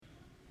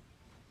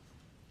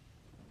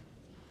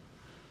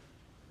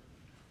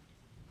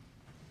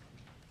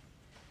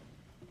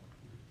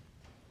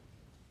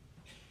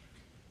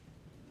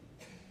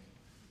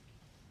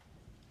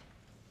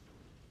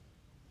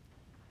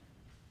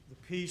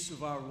peace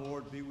of our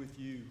Lord be with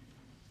you.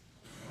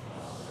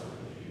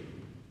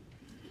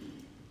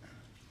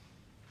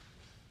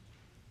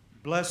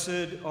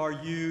 Blessed are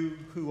you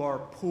who are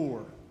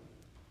poor,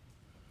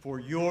 for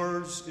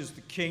yours is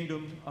the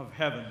kingdom of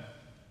heaven.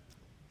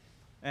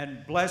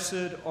 And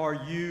blessed are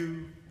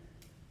you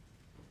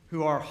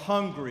who are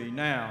hungry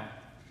now,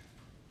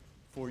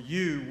 for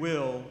you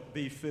will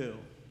be filled.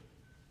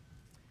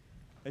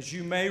 As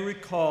you may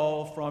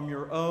recall from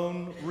your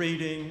own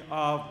reading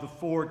of the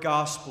four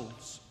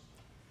Gospels,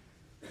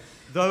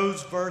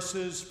 those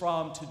verses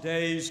from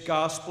today's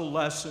Gospel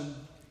lesson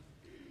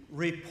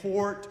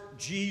report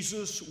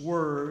Jesus'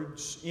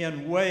 words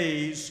in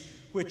ways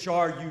which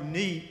are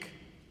unique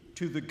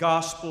to the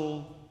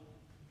Gospel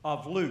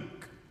of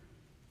Luke.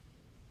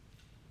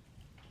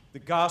 The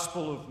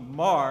Gospel of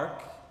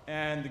Mark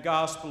and the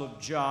Gospel of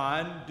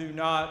John do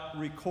not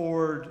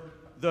record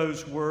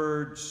those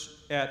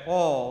words at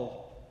all.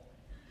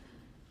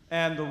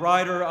 And the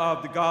writer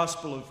of the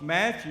Gospel of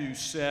Matthew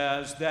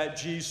says that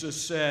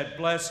Jesus said,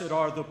 "Blessed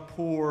are the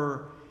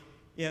poor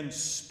in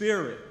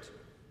spirit,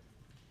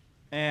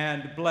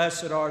 and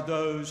blessed are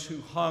those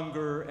who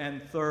hunger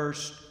and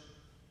thirst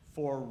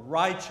for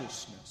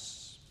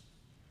righteousness."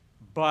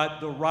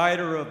 But the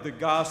writer of the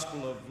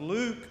Gospel of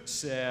Luke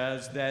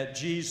says that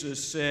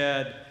Jesus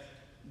said,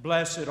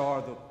 "Blessed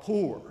are the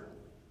poor,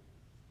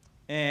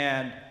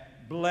 and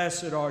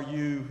blessed are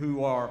you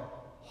who are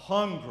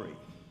hungry."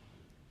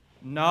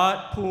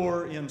 Not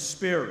poor in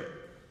spirit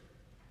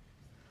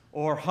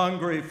or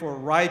hungry for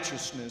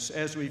righteousness,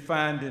 as we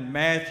find in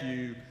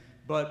Matthew,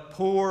 but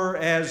poor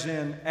as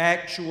in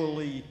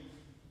actually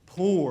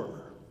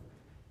poor,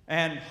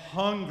 and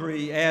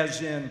hungry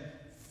as in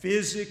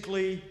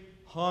physically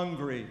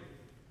hungry.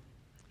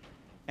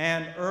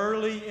 An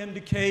early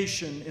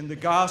indication in the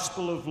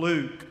Gospel of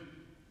Luke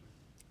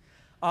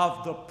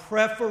of the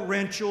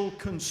preferential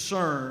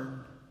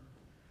concern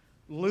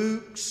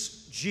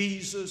Luke's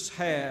Jesus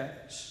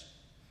has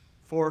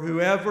for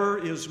whoever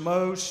is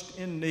most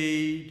in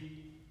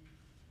need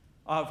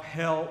of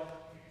help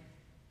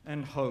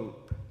and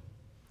hope.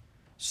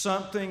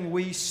 Something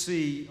we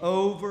see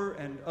over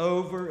and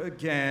over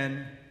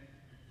again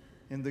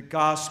in the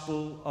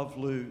Gospel of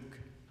Luke.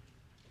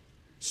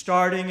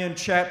 Starting in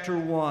chapter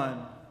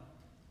 1,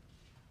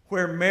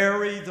 where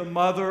Mary, the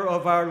mother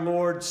of our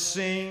Lord,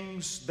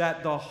 sings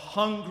that the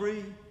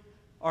hungry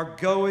are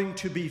going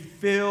to be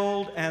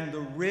filled and the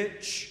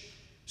rich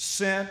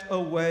sent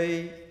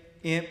away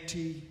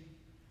empty,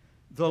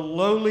 the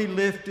lowly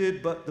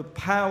lifted but the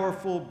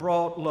powerful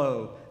brought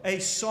low, a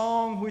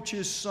song which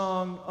is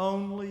sung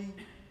only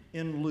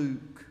in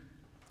Luke.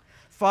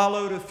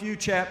 Followed a few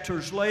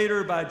chapters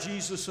later by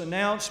Jesus'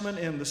 announcement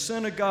in the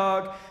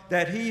synagogue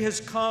that he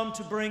has come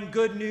to bring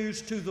good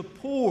news to the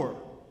poor,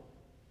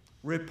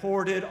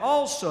 reported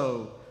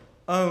also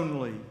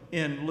only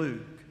in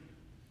Luke.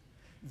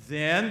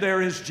 Then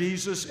there is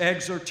Jesus'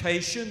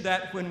 exhortation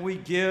that when we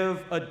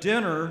give a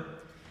dinner,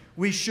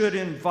 we should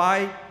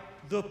invite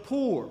the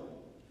poor.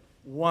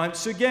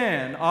 Once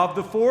again, of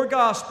the four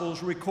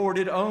Gospels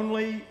recorded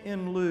only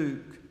in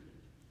Luke.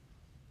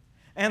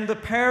 And the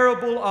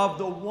parable of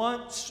the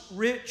once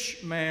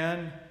rich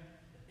man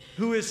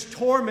who is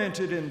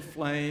tormented in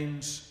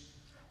flames,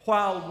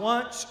 while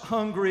once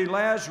hungry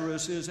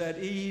Lazarus is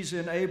at ease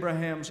in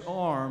Abraham's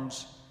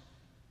arms,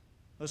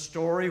 a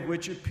story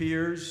which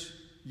appears,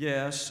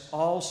 yes,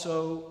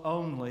 also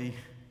only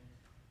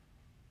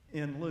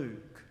in Luke.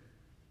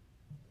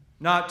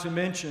 Not to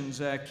mention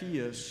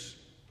Zacchaeus,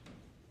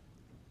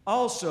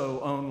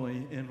 also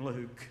only in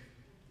Luke,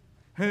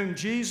 whom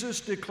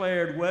Jesus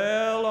declared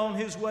well on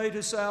his way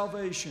to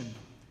salvation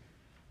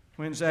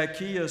when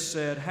Zacchaeus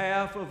said,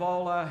 "Half of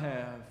all I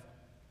have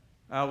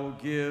I will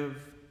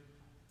give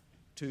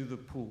to the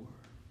poor."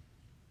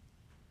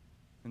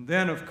 And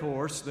then, of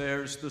course,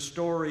 there's the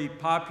story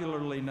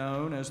popularly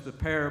known as the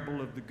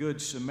parable of the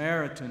Good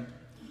Samaritan,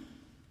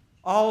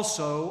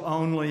 also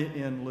only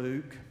in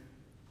Luke,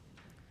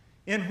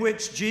 in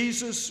which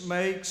Jesus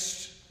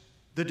makes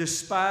the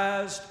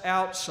despised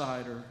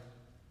outsider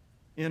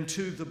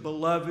into the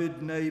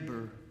beloved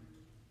neighbor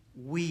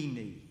we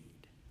need.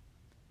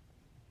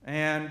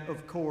 And,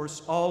 of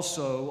course,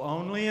 also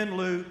only in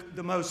Luke,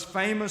 the most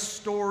famous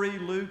story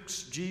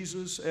Luke's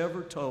Jesus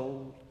ever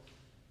told,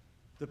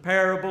 the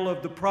parable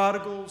of the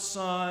prodigal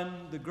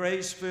son, the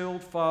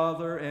grace-filled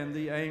father, and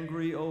the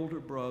angry older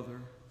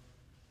brother.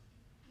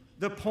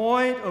 The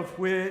point of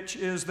which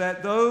is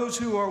that those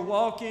who are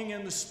walking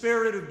in the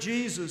Spirit of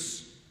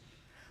Jesus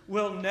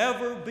will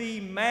never be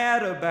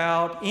mad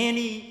about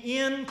any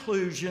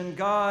inclusion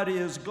God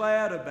is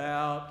glad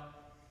about,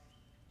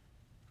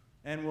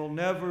 and will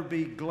never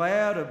be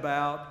glad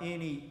about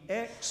any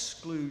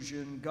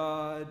exclusion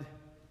God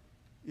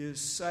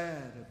is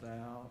sad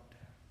about.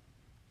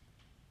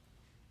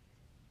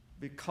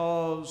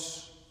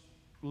 Because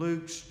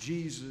Luke's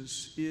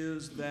Jesus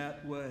is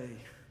that way.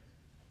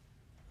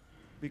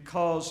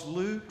 Because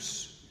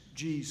Luke's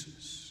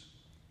Jesus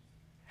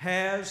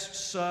has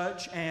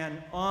such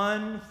an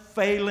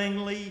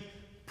unfailingly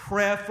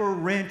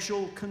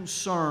preferential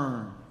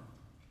concern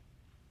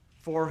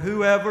For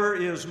whoever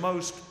is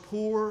most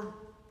poor,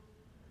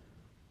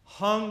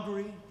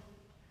 hungry,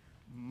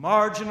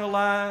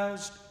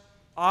 marginalized,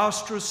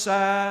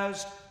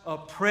 ostracized,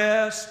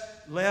 oppressed,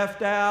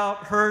 left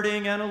out,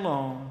 hurting, and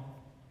alone.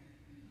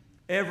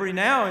 Every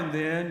now and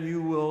then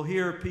you will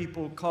hear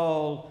people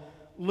call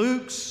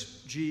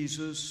Luke's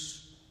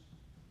Jesus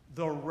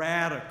the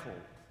radical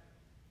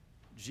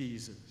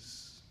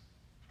Jesus.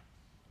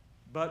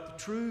 But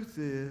the truth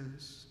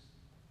is,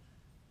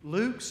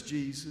 Luke's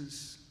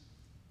Jesus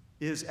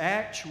is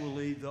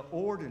actually the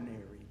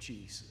ordinary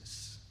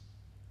Jesus.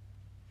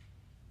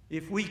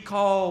 If we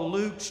call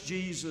Luke's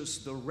Jesus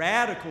the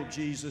radical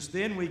Jesus,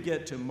 then we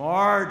get to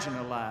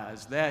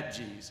marginalize that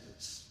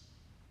Jesus.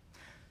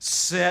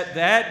 Set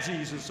that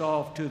Jesus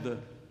off to the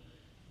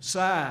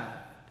side.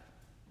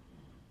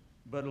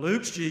 But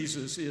Luke's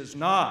Jesus is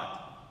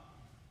not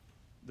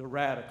the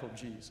radical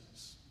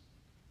Jesus.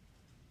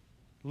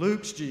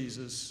 Luke's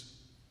Jesus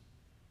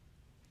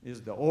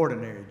is the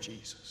ordinary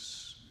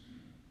Jesus.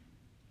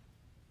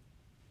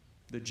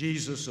 The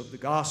Jesus of the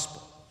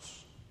Gospels.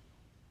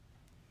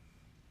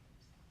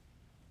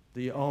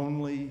 The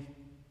only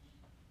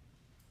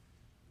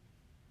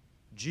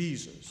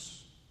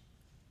Jesus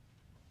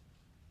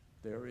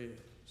there is.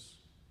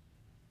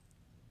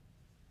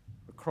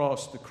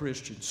 Across the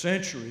Christian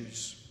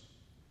centuries,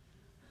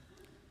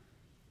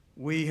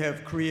 we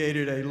have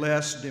created a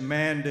less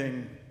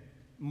demanding,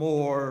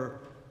 more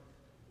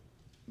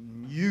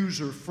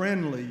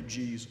user-friendly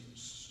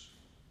Jesus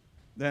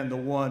than the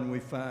one we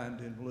find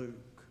in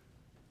Luke.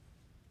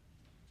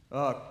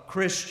 A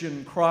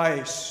Christian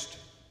Christ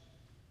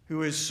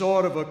who is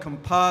sort of a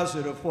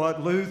composite of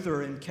what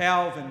Luther and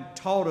Calvin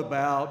taught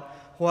about,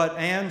 what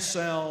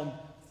Anselm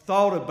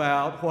thought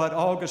about, what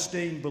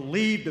Augustine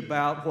believed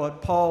about,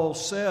 what Paul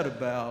said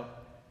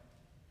about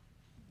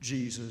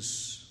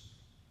Jesus.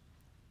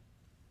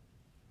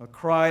 A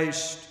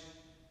Christ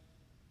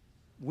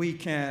we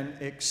can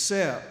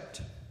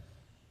accept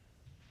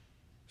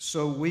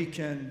so we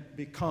can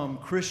become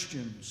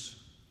Christians.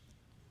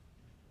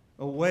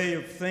 A way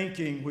of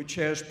thinking which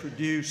has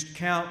produced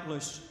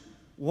countless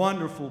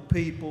wonderful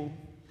people,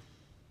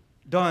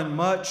 done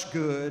much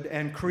good,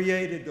 and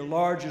created the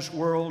largest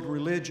world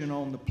religion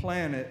on the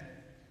planet,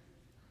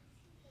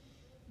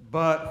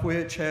 but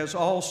which has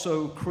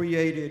also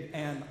created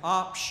an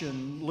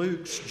option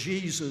Luke's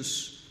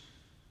Jesus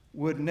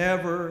would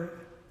never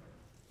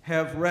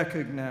have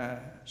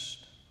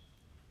recognized.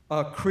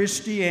 A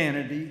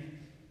Christianity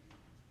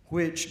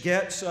which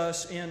gets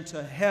us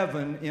into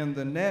heaven in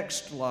the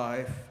next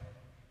life,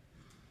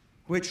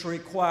 which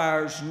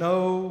requires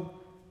no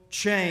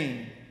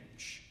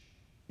change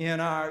in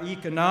our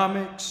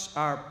economics,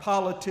 our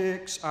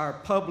politics, our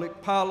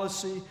public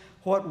policy,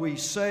 what we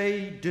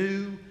say,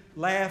 do,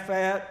 laugh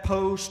at,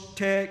 post,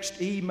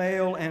 text,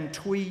 email, and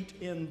tweet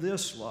in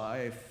this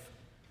life.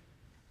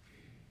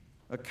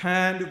 A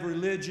kind of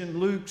religion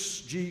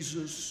Luke's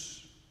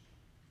Jesus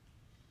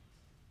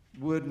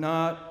would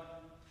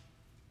not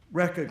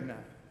recognize,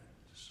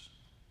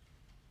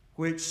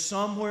 which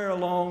somewhere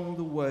along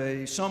the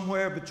way,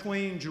 somewhere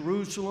between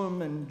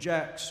Jerusalem and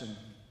Jackson,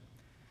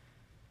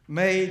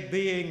 made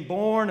being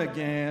born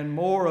again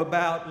more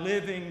about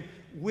living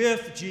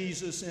with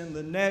Jesus in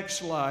the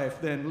next life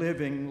than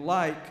living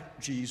like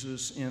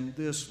Jesus in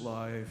this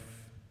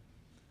life.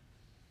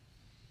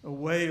 A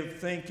way of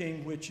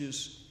thinking which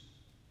is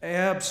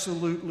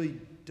absolutely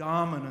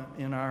dominant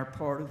in our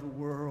part of the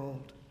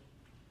world,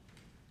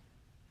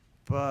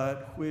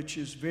 but which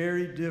is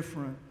very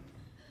different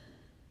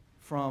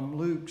from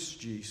Luke's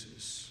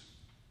Jesus,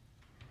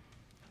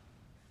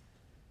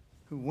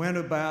 who went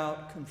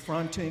about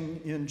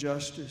confronting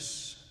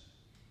injustice,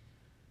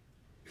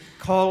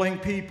 calling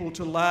people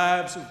to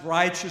lives of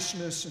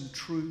righteousness and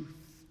truth,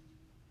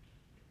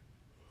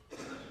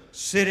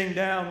 sitting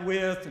down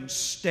with and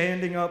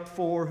standing up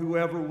for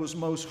whoever was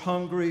most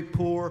hungry,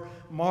 poor,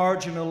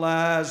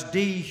 marginalized,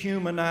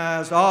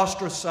 dehumanized,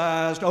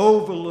 ostracized,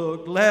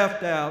 overlooked,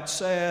 left out,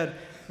 sad,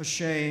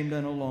 ashamed,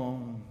 and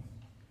alone.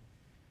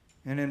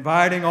 And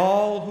inviting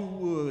all who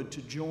would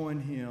to join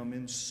him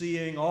in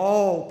seeing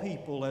all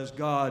people as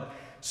God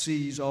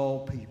sees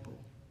all people.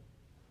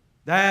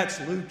 That's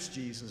Luke's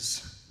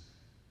Jesus.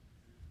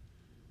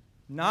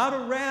 Not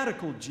a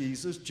radical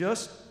Jesus,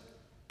 just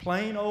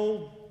plain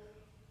old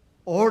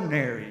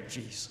ordinary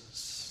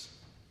Jesus.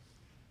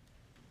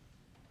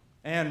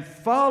 And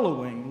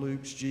following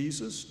Luke's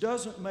Jesus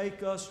doesn't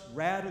make us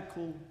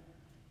radical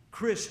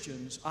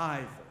Christians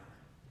either.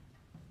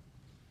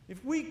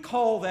 If we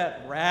call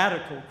that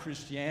radical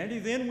Christianity,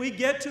 then we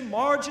get to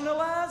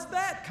marginalize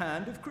that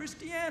kind of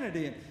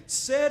Christianity and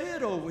set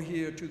it over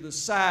here to the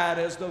side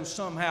as though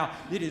somehow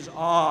it is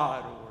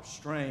odd or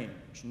strange.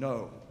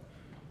 No.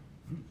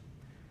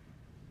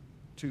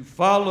 To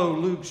follow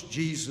Luke's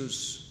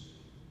Jesus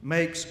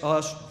makes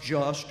us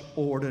just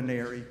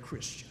ordinary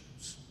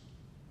Christians.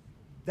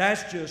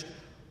 That's just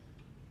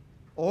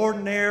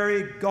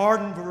ordinary,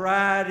 garden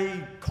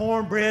variety,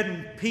 cornbread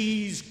and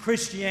peas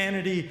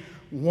Christianity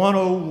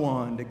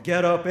 101, to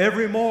get up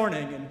every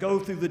morning and go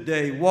through the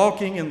day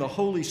walking in the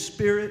Holy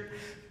Spirit,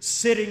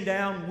 sitting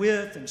down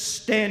with and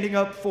standing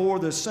up for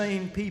the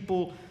same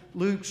people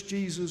Luke's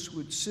Jesus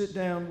would sit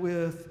down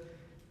with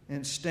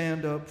and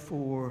stand up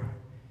for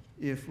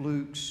if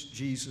Luke's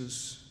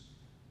Jesus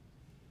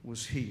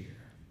was here.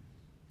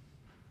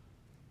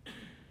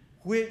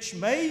 Which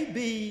may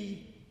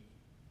be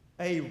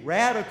a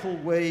radical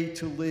way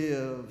to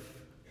live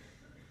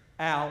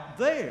out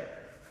there.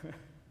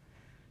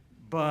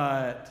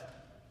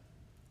 But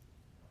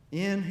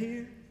in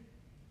here,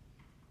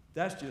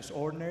 that's just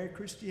ordinary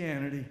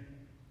Christianity.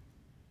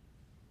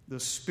 The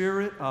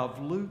spirit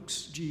of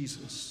Luke's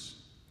Jesus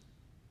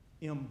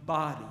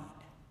embodied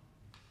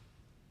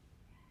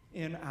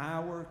in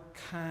our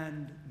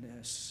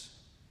kindness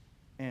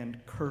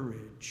and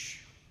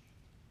courage,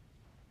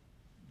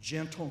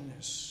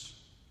 gentleness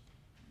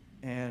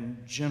and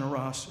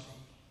generosity,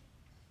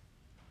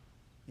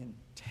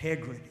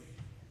 integrity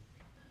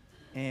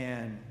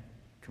and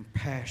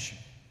compassion,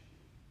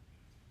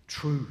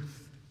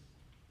 truth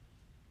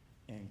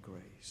and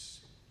grace.